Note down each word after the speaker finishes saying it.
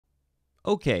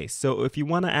Okay, so if you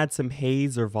want to add some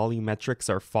haze or volumetrics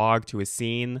or fog to a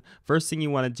scene, first thing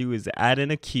you want to do is add in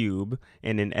a cube,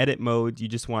 and in edit mode, you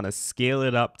just want to scale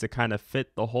it up to kind of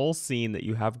fit the whole scene that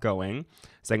you have going.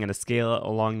 So I'm going to scale it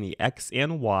along the X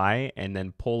and Y and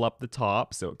then pull up the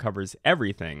top so it covers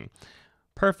everything.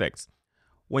 Perfect.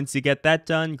 Once you get that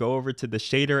done, go over to the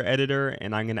shader editor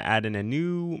and I'm going to add in a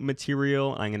new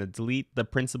material. I'm going to delete the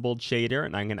principled shader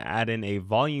and I'm going to add in a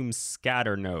volume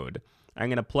scatter node. I'm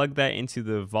going to plug that into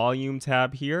the volume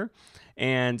tab here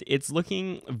and it's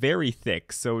looking very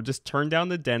thick. So just turn down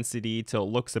the density till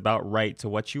it looks about right to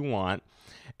what you want.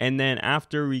 And then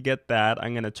after we get that,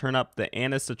 I'm going to turn up the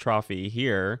anisotropy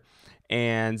here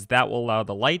and that will allow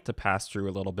the light to pass through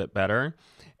a little bit better.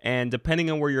 And depending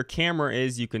on where your camera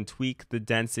is, you can tweak the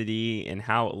density and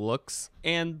how it looks.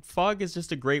 And fog is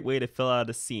just a great way to fill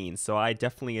out a scene, so I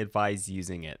definitely advise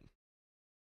using it.